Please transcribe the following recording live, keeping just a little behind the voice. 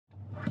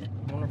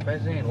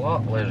There's any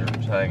lock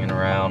lizards hanging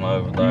around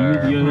over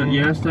there. You at the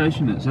gas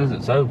station? It says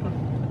it's open.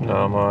 No,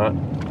 I'm alright.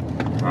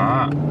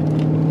 Alright.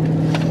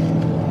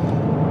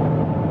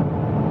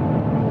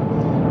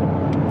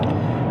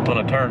 Well,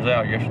 it turns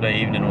out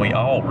yesterday evening we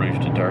all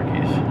roosted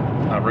turkeys.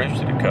 I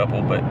roosted a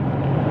couple, but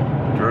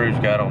Drew's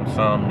got on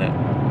some that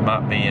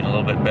might be in a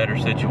little bit better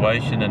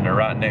situation, and they're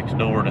right next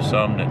door to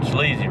some that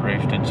Sleazy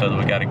roosted, so that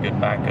we got a good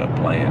backup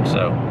plan.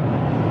 So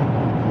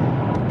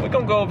we're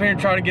gonna go over here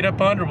and try to get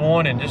up under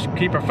one and just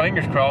keep our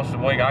fingers crossed that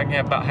I can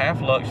have about half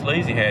the luck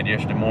Sleazy had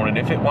yesterday morning.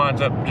 If it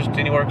winds up just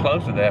anywhere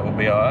close to that, we'll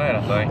be all right,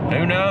 I think.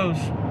 Who knows?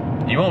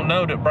 You won't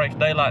know that it breaks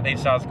daylight and he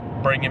decides to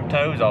bring him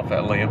toes off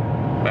that limb.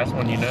 That's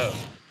when you know.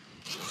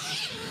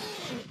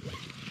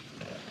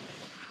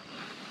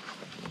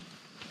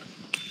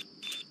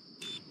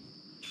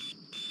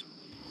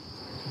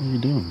 What are you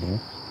doing, boy?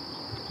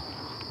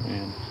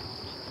 Man,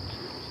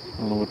 I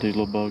don't know what these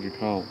little bugs are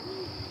called,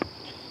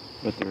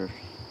 but there's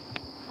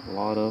a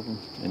lot of them,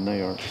 and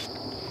they are,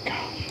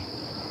 gosh.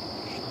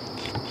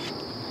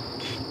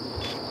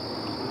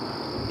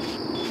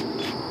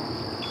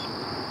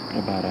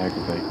 About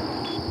aggravating.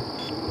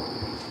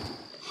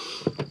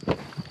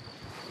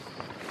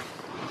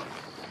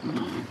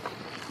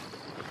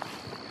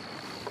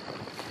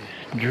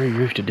 Drew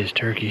roosted this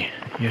turkey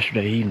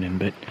yesterday evening,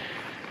 but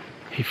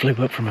he flew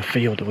up from a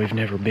field that we've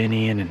never been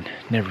in and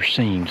never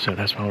seen, so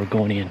that's why we're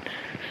going in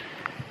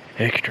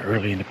extra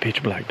early in the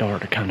pitch black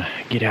dark to kind of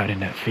get out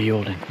in that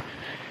field and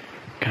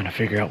kind of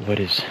figure out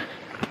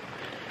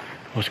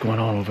what's going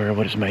on over there,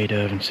 what it's made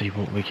of, and see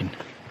what we can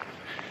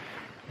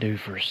do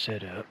for a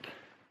setup.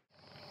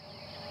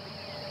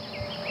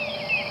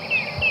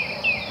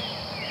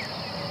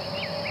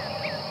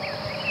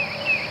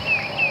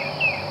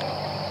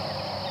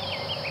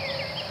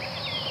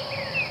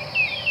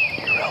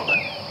 You're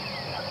rolling.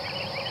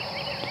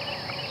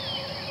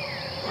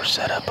 We're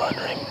set up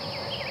under him,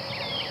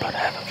 but I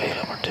have a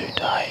feeling we're too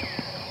tight.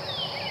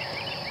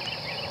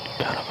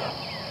 Kind of a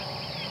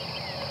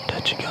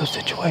touch and go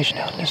situation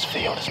out in this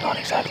field. It's not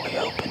exactly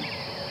open,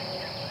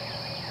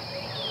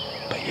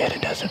 but yet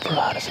it doesn't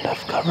provide us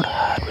enough cover to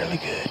hide really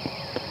good.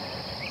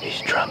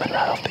 He's drumming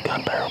right off the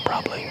gun barrel,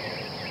 probably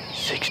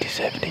 60,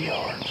 70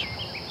 yards.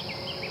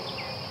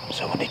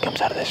 So when he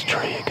comes out of this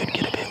tree, it could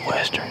get a bit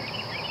western.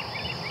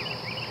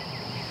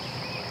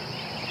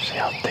 See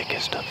how thick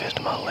his stuff is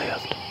to my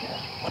left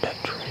with that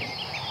tree.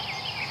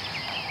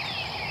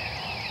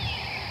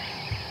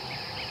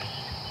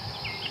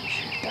 You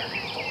shoot 30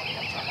 or 40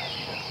 in front of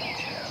you, I think,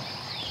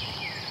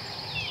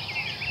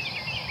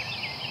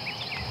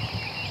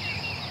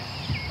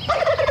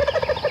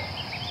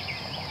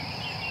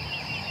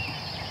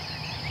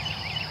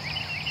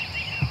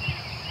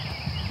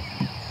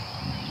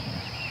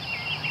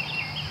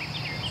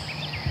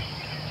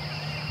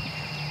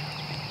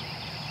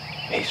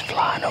 He's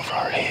flying over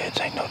our heads,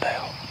 ain't no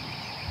doubt.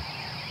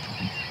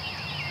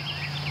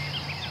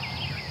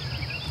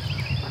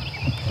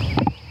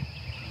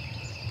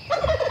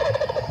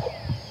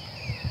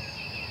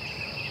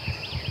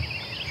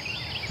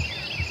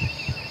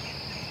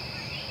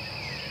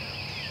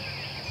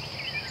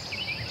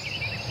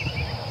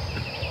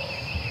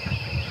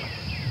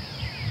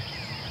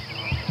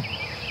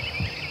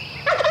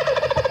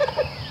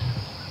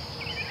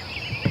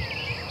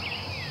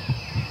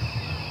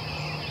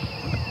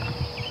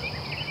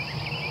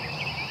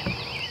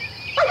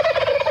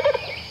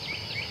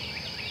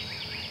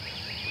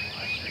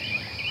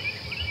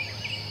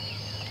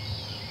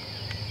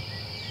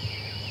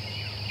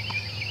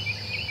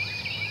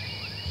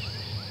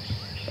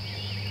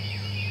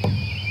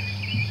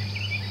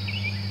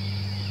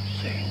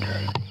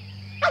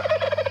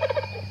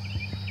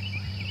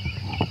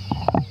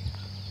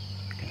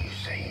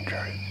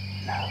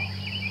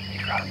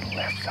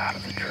 Side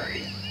of the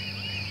tree.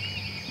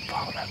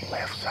 Follow that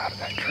left side of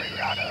that tree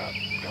right up.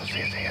 You'll see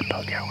his head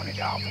poke out when he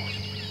gobbles.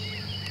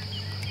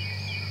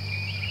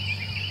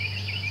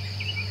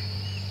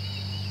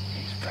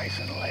 He's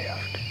facing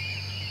left.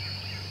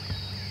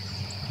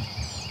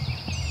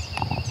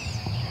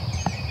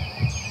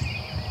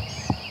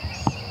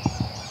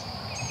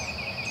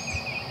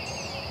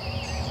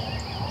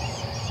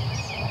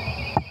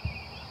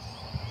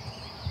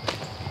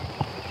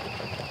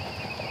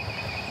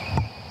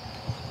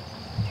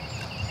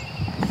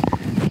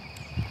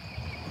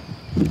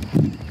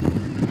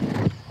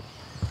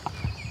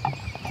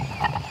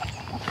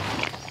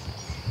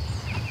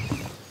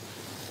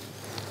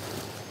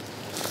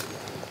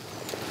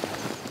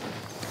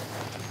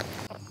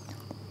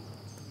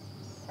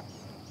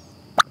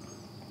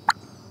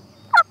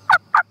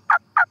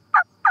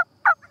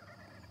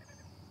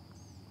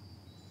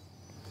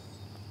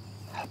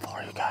 How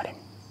far you got him?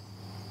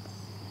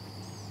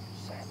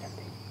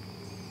 70.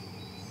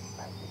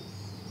 Maybe.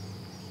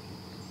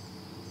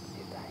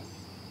 You think?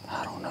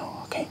 I don't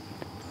know. I can't.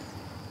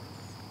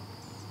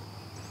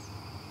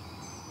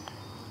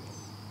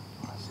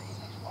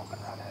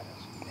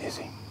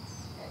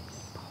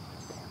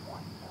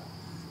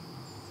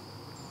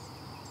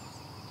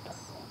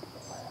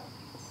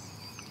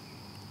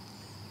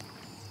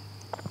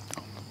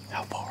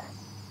 How far?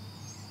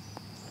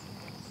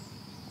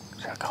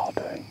 Should I call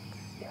to him?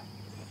 Yeah.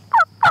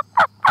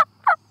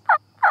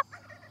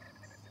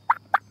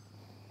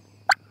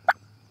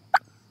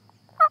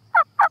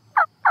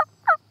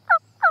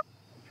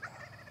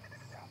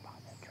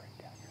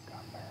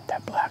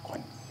 That black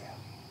one? Yeah.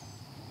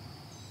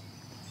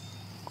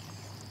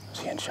 Is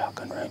he in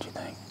shotgun range, you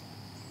think?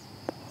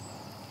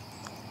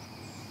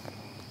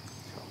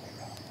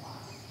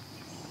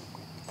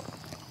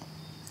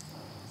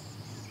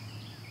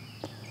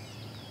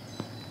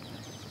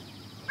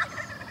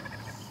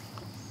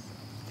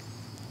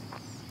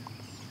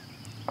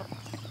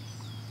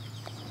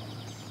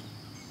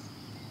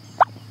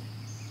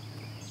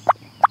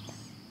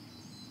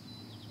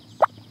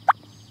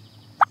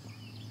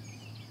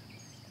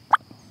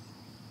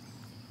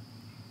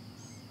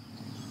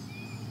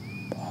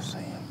 I'll see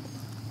him.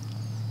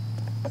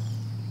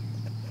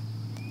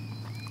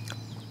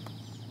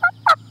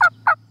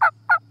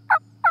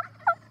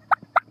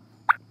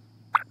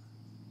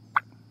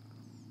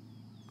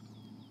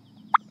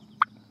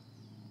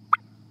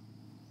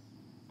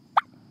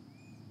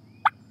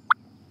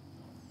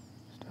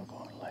 Still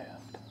going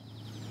left.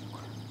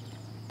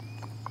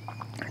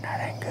 And that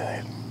ain't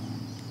good.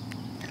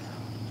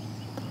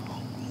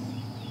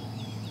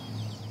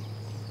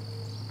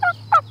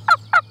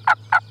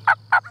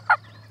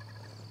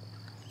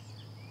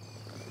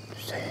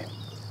 See him?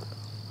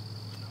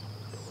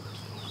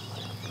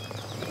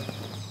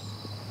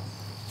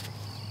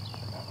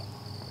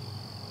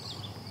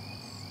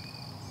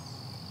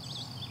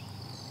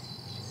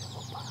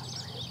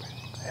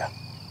 Yeah.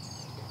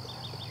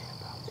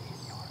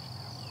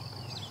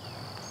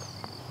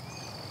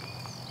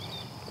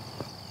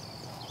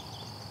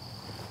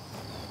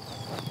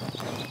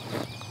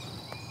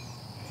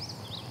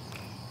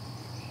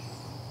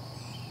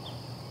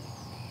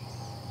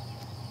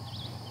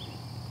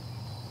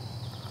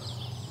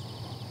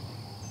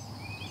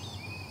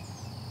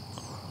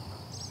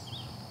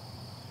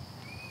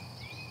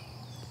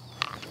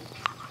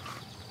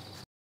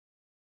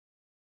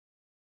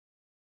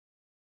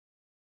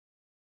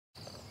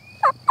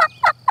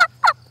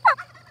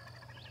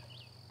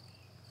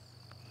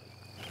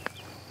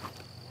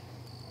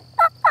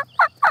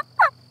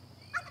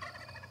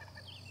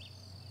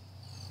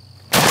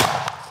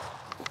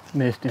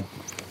 Missed him.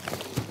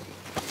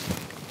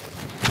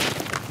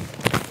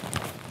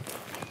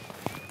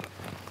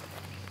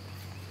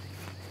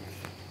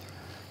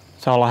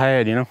 That's all I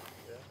had, you know.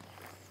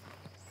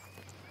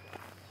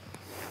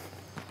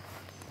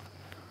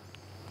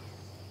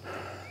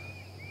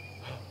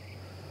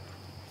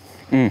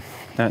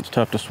 That's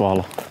tough to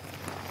swallow.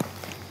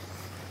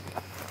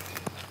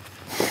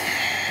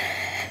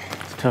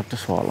 It's tough to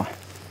swallow.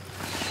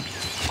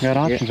 Got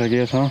options, I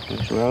guess, huh?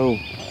 Let's roll.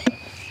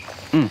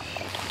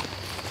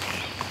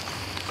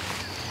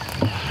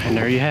 And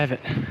there you have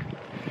it.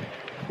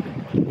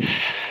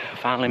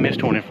 Finally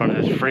missed one in front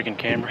of this freaking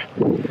camera.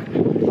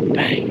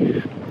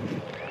 Dang.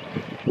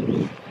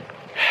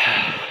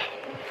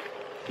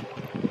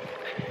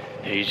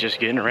 He's just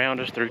getting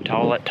around us through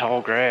that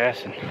tall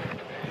grass, and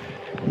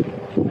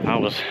I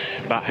was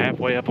about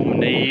halfway up on my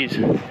knees.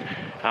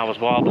 I was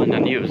wobbling. I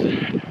knew it was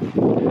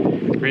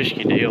a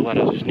risky deal, but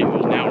I just knew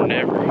it was now or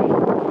never.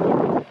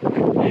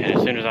 And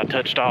as soon as I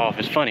touched off,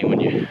 it's funny when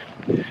you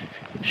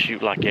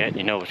shoot like that,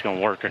 you know if it's gonna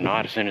work or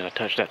not. As soon as I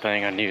touched that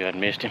thing, I knew I'd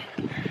missed him.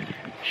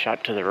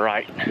 Shot to the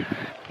right.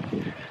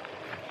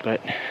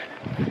 But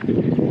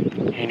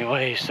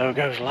anyway, so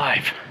goes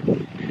life.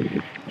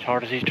 As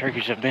hard as these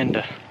turkeys have been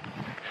to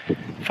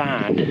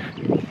find,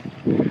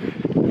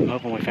 I'm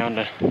hoping we found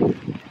a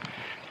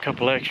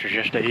couple extras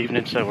yesterday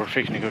evening, so we're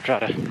fixing to go try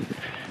to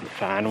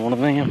find one of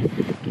them.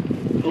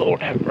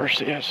 Lord have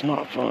mercy, that's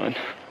not fun.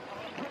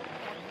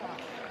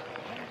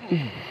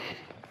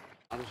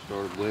 I just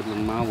started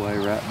whittling my way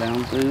right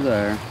down through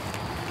there.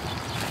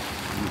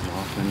 He's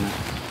off in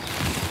that.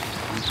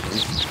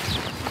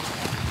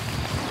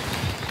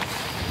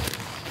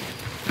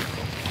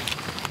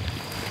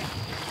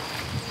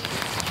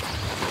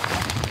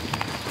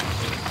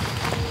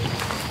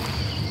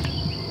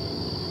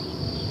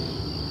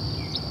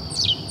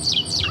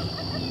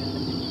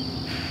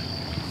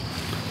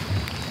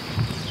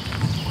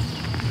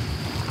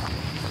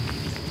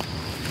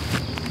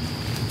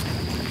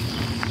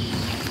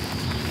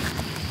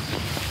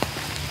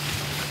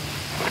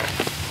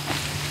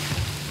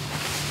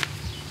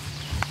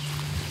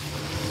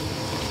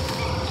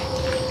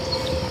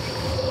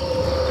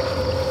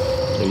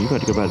 You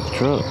got to go back to the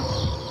truck.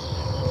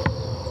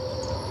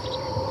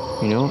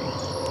 You know?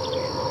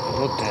 I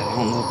looked at it. I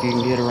don't know if you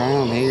can get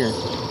around here.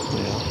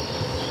 Yeah.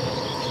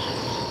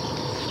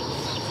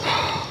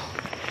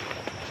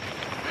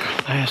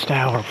 Last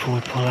hour before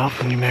we pull out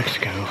from New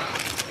Mexico.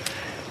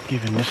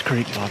 Giving this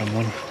creek bottom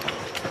one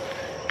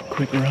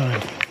quick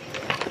run.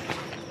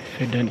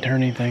 If it doesn't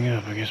turn anything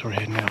up, I guess we're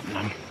heading out, and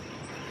I'm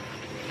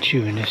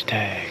chewing this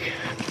tag.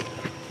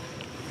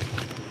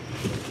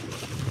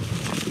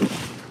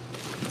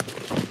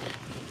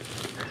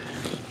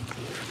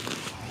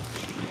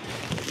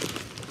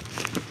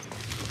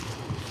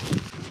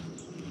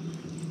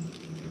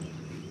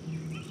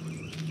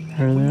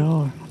 There they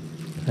are.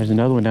 There's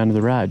another one down to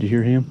the right. Did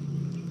you hear him?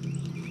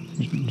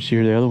 Did you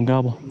hear the other one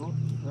gobble?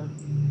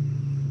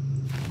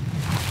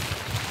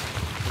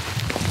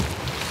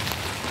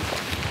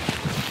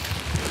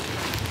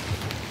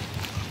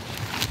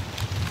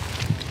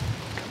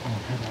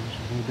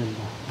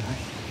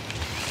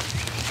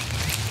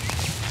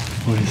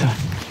 What is that?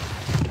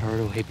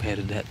 Turtle. He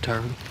petted that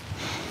turtle.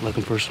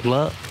 Looking for some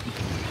luck.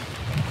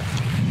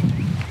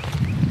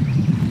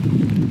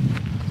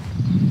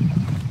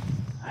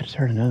 I just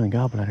heard another one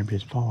gobble out there, but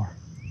it's far.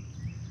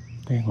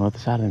 I think on the other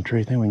side of them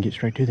trees. I think we can get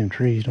straight to them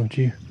trees, don't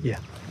you? Yeah.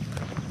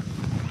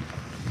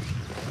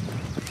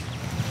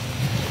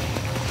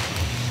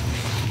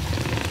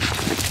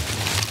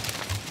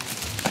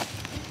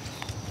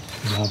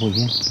 Gobble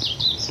again.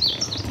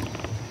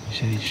 He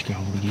said he just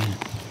gobbled again.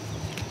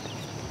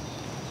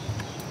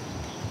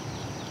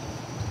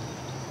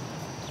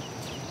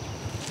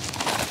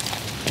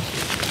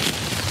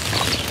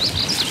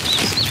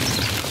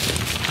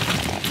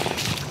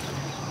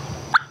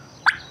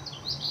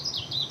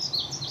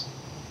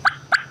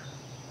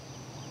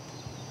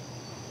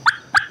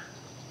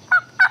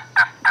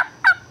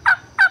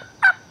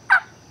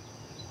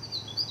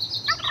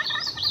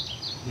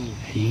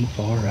 He ain't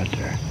far right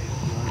there.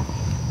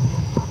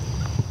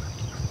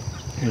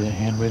 Hear that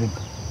hand with him?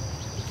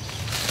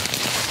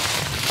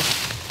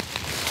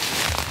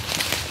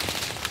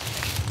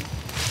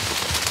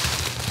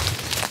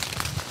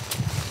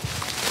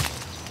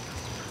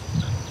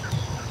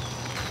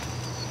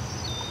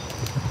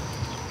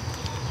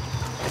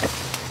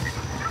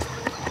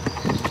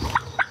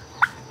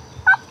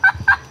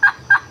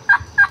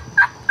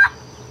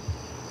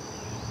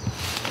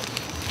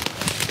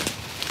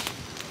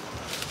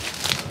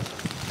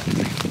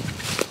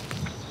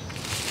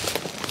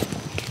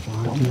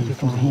 Don't make it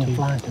from the hand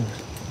flying to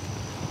us.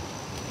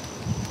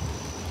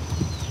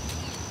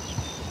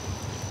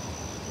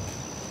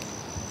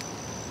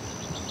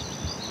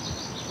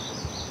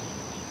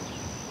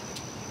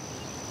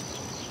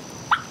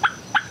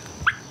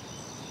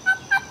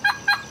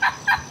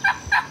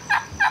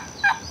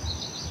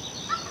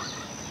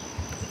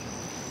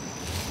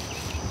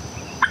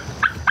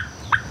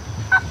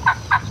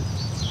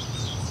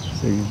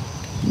 See you.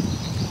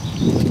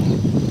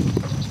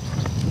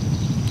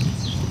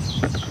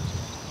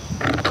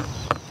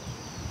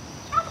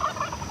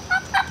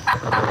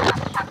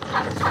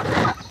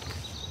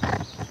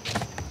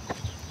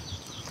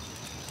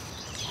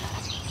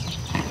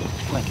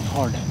 Flanking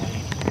hard that way.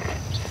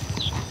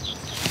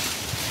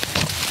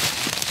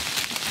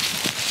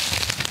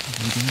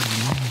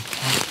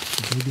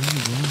 They're doing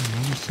wrong on the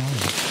other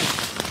side.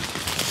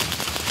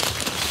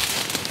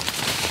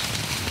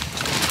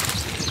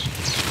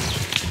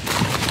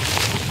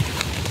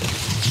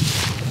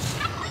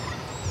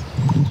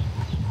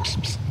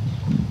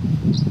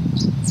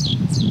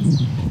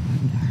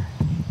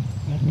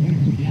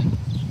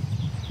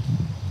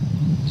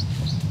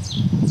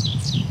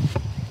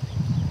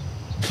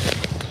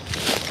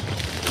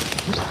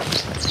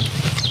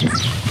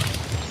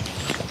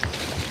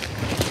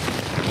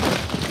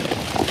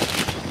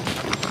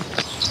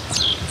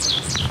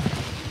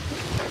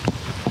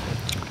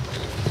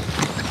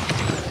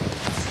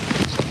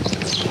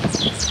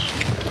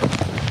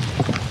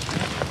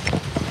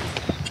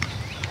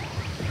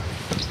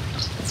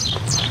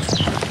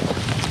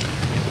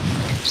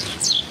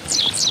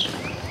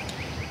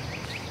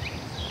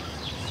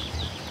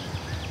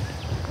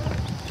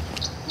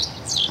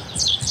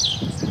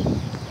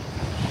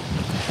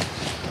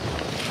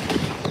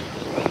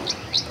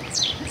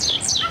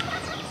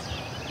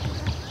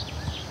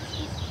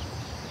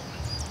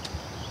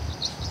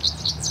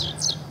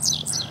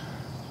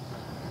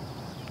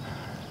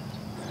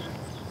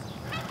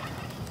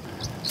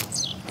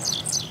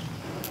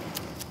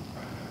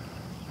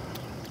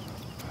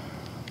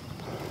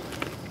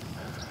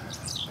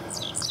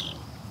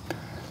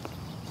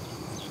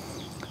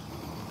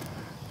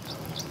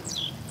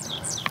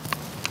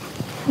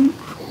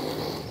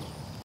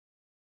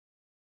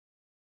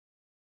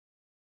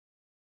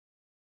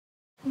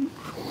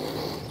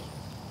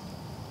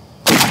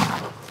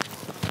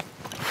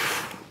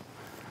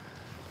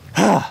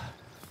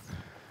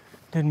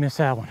 Didn't miss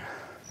that one.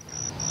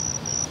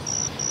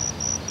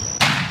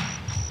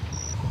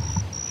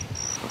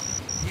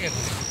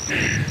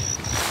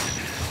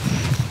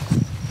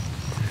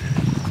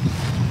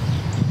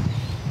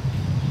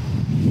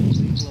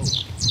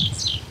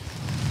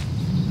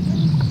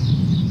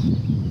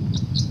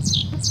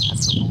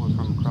 That's the boy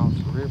from across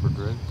the river,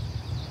 Drew.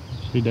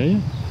 He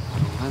dead?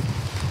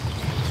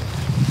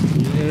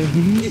 Yeah,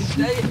 he's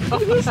dead.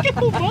 Let's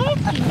go, Bob.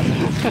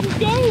 Let's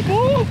go,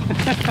 Bob.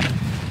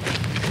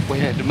 We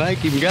had to make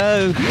him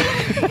go.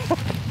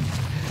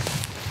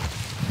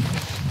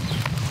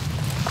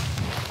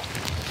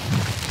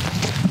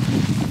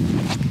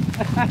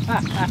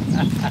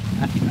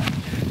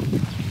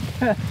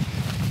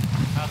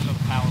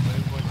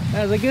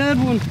 That was a good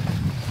one.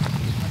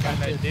 I got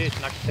that dish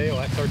and I could tell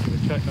that turkey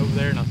was cutting over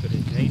there, and I said,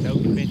 "Ain't no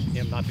convincing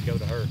him not to go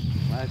to her."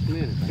 Last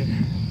minute.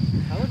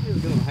 told you it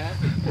was gonna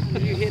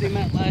happen. You hit him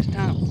that last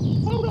time.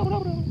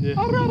 Yeah.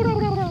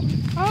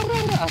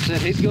 I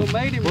said he's gonna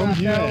meet him right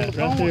there on the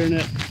Right there in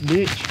that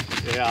ditch.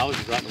 Yeah, I was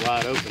right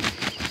wide open.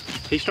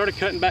 He started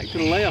cutting back to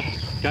the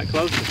left, got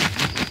closer.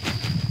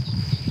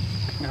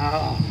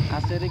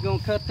 I said he's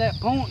gonna cut that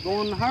point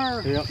going to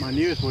her. Yep, I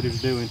knew that's what he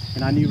was doing.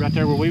 And I knew right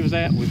there where we was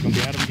at, we was gonna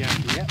be out of the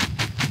game. Yep.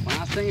 When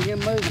I seen him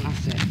moving, I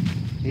said,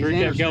 he's Drew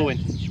kept going.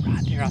 He's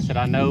right there. I said,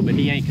 I know, but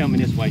he ain't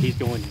coming this way. He's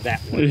going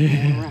that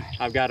way. Right.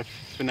 I've got a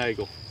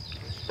finagle.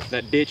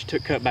 That ditch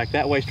cut back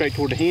that way straight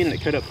toward the hen, and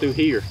it cut up through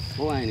here.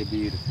 Boy, ain't he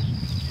beautiful.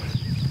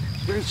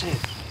 Drew said,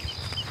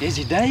 is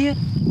he dead?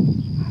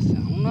 I said,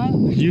 I don't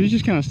know. You was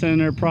just kind of standing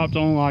there propped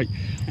on like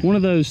one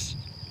of those,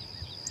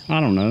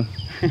 I don't know,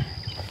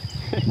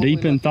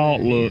 deep in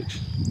thought looks.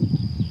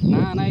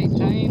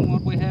 9:18,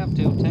 what we have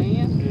till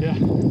 10? Yeah.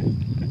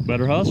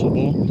 Better hustle,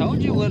 boy.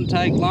 Told you it wouldn't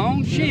take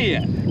long.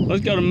 Shit.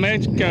 Let's go to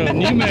Mexico,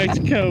 New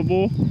Mexico,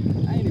 boy.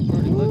 Ain't he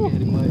pretty? Look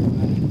at him,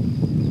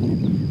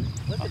 man.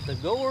 Look at the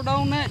gourd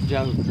on that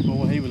joker.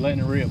 Boy, he was letting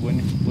it rip,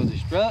 wasn't he? Was he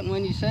strutting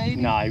when you seen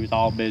him? Nah, he was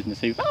all business.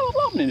 He was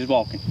and just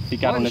walking. He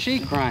got on Wasn't the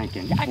she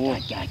cranking?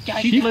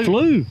 She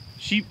flew.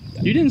 She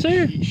You didn't see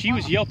her? she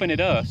was yelping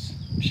at us.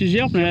 She's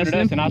yelping at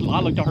us. And I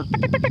looked at her.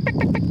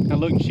 I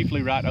looked and she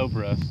flew right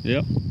over us.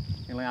 Yep.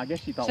 And I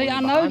guess she thought. See, we were I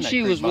know behind that she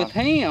creek was with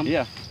bottom. him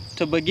Yeah.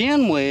 to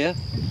begin with.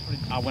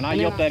 When I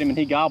yelped at him and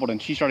he gobbled and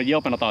she started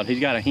yelping, I thought he's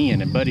got a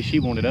hen. And buddy, she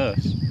wanted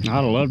us. I'd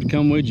have loved to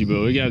come with you,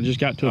 but we just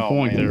got to a Oh,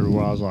 point man. there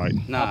where I was like,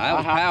 No, that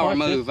was I power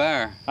punched move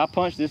there. I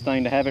punched this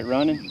thing to have it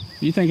running.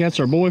 you think that's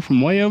our boy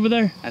from way over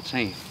there? That's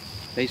him.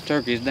 These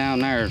turkeys down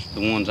there is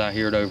the ones I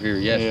heard over here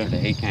yesterday.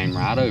 He came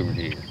right over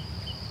here.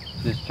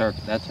 This turkey,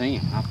 that's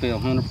him. I feel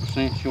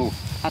 100% sure.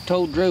 I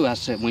told Drew, I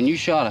said, when you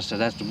shot, I said,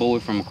 that's the boy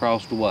from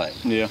across the way.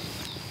 Yeah.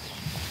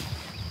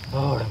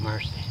 Lord have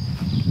mercy.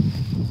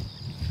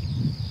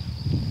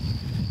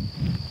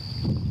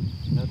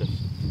 Another.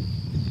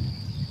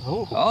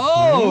 Oh!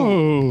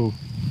 Oh!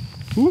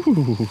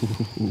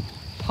 Ooh.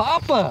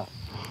 Papa!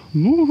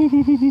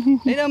 Ooh.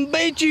 They done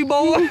beat you,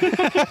 boy!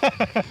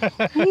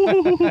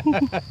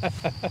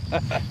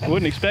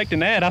 Wasn't expecting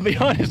that, I'll be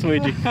honest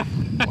with you.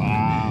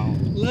 Wow.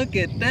 Look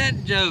at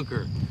that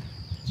joker.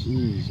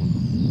 Jeez.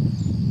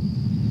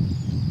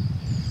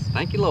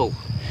 Thank you, Lord.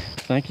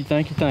 Thank you,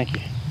 thank you, thank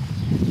you.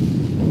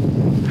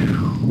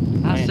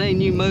 I Man.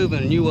 seen you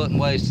moving and you wasn't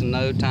wasting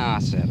no time. I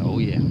said, oh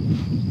yeah.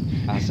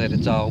 I said,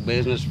 it's all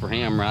business for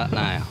him right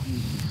now.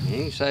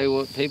 You can say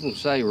what people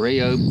say,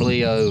 Rio,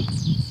 Bleo.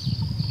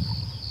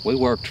 We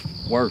worked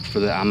for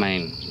that. I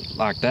mean,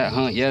 like that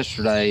hunt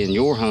yesterday and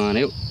your hunt,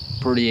 it was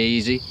pretty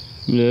easy.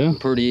 Yeah.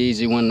 Pretty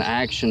easy when the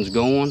action's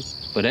going.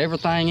 But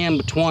everything in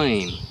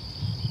between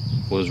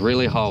was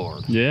really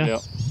hard. Yeah.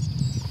 Yep.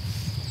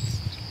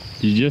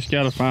 You just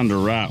got to find the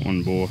right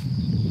one, boy.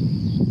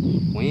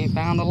 We ain't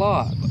found a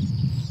lot, but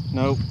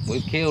Nope.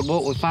 we've killed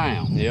what we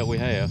found. Yeah, we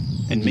have.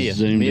 And missed.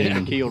 Zoomed Missed in.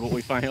 and killed what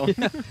we found.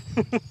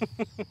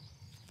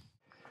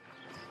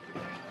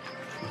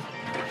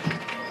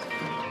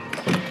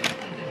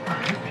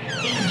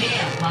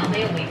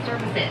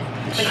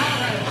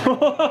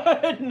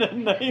 What in the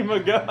name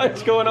of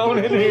God's going on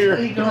in here?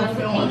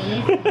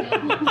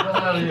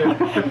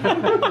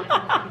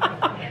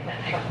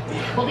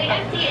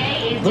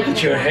 Look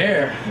at your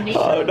hair.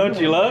 Oh, don't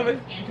you love it?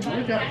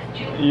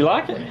 You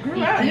like it?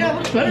 Yeah, it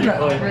looks better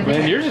that way.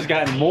 Man, yours has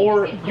gotten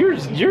more. You're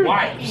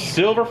White.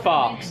 silver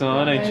fox,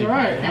 son, ain't you?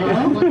 Right.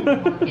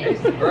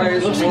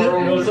 What's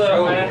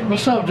up, man?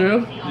 What's up, Drew?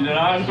 You doing all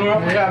right, bro?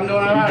 Yeah, I'm doing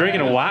all right. You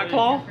drinking a White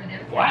Claw?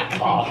 White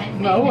Claw?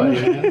 No way,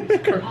 man.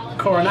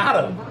 It's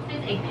Coronado.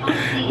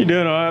 You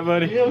doing all right,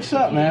 buddy? Yeah, what's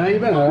up, man? How you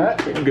been, all right?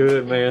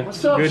 Good, man.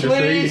 What's up, Good to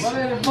see sweeties?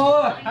 you.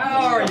 Boy,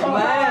 how are you,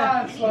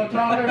 man? Slow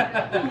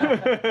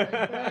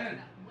talker.